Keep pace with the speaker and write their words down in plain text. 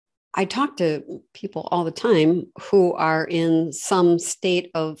I talk to people all the time who are in some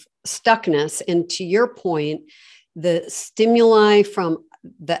state of stuckness. And to your point, the stimuli from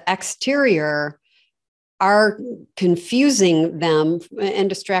the exterior are confusing them and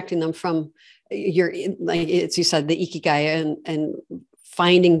distracting them from your, like as you said, the ikigai and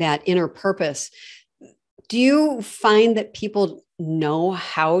finding that inner purpose. Do you find that people know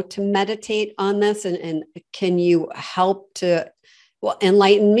how to meditate on this? And can you help to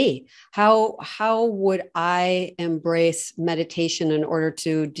enlighten me? How would I embrace meditation in order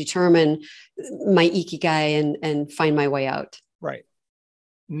to determine my ikigai and find my way out? Right.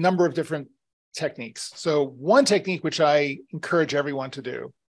 Number of different techniques. So one technique which I encourage everyone to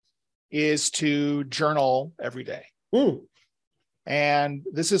do is to journal every day. And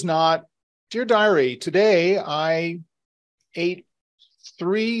this is not, dear diary, today I ate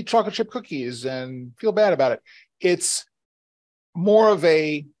 3 chocolate chip cookies and feel bad about it. It's more of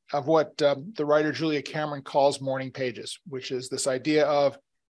what the writer Julia Cameron calls morning pages, which is this idea of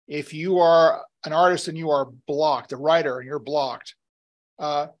if you are an artist and you are blocked, a writer and you're blocked,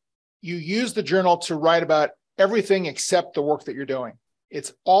 you use the journal to write about everything except the work that you're doing.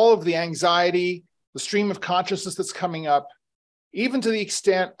 It's all of the anxiety, the stream of consciousness that's coming up, even to the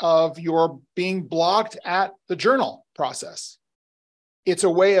extent of your being blocked at the journal process. It's a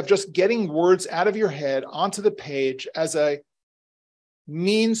way of just getting words out of your head onto the page as a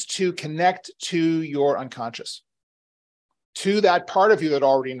means to connect to your unconscious, to that part of you that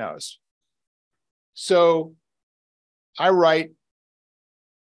already knows. So I write,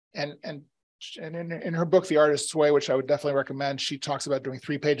 and in her book, The Artist's Way, which I would definitely recommend, she talks about doing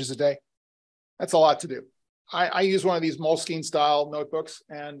 3 pages a day. That's a lot to do. I use one of these Moleskine style notebooks,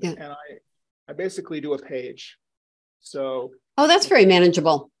 and I basically do a page. So that's very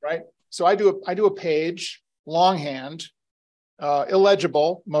manageable, right? So I do a page longhand,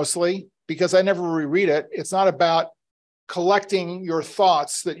 illegible mostly, because I never reread it. It's not about collecting your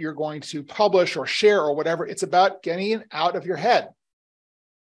thoughts that you're going to publish or share or whatever. It's about getting it out of your head.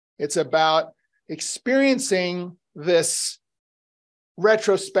 It's about experiencing this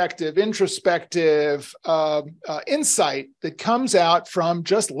retrospective, introspective insight that comes out from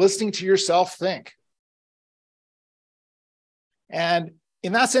just listening to yourself think. And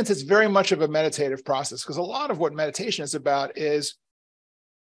in that sense, it's very much of a meditative process, because a lot of what meditation is about is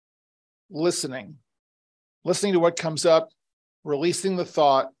listening to what comes up, releasing the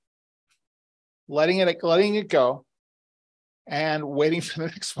thought, letting it go, and waiting for the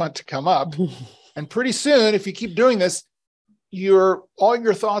next one to come up. And pretty soon, if you keep doing this, all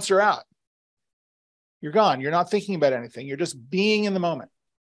your thoughts are out. You're gone. You're not thinking about anything. You're just being in the moment.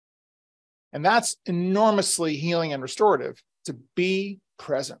 And that's enormously healing and restorative, to be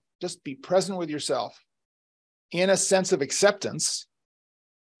present. Just be present with yourself in a sense of acceptance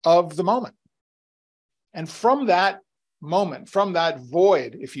of the moment. And from that moment, from that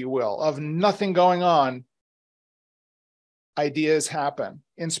void, if you will, of nothing going on, ideas happen,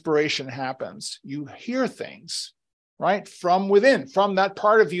 inspiration happens. You hear things, right? From within, from that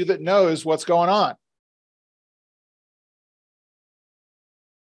part of you that knows what's going on.